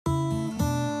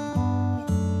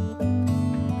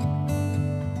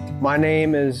My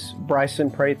name is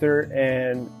Bryson Prather,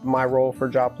 and my role for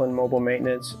Joplin Mobile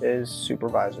Maintenance is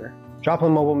supervisor.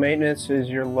 Joplin Mobile Maintenance is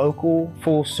your local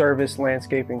full-service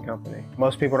landscaping company.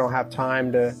 Most people don't have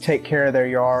time to take care of their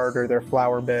yard or their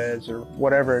flower beds or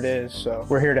whatever it is, so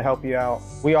we're here to help you out.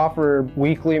 We offer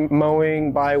weekly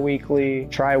mowing, bi-weekly,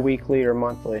 tri-weekly, or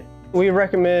monthly. We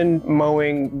recommend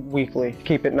mowing weekly.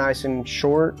 Keep it nice and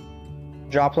short.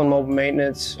 Joplin Mobile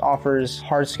Maintenance offers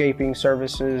hardscaping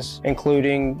services,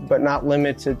 including but not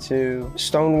limited to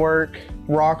stonework,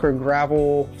 rock or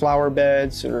gravel, flower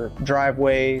beds or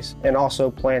driveways, and also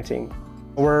planting.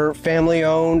 We're family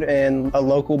owned and a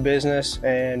local business,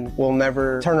 and we'll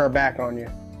never turn our back on you.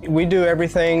 We do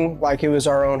everything like it was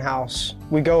our own house.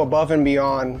 We go above and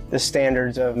beyond the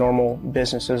standards of normal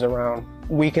businesses around.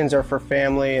 Weekends are for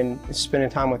family and spending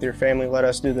time with your family. Let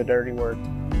us do the dirty work.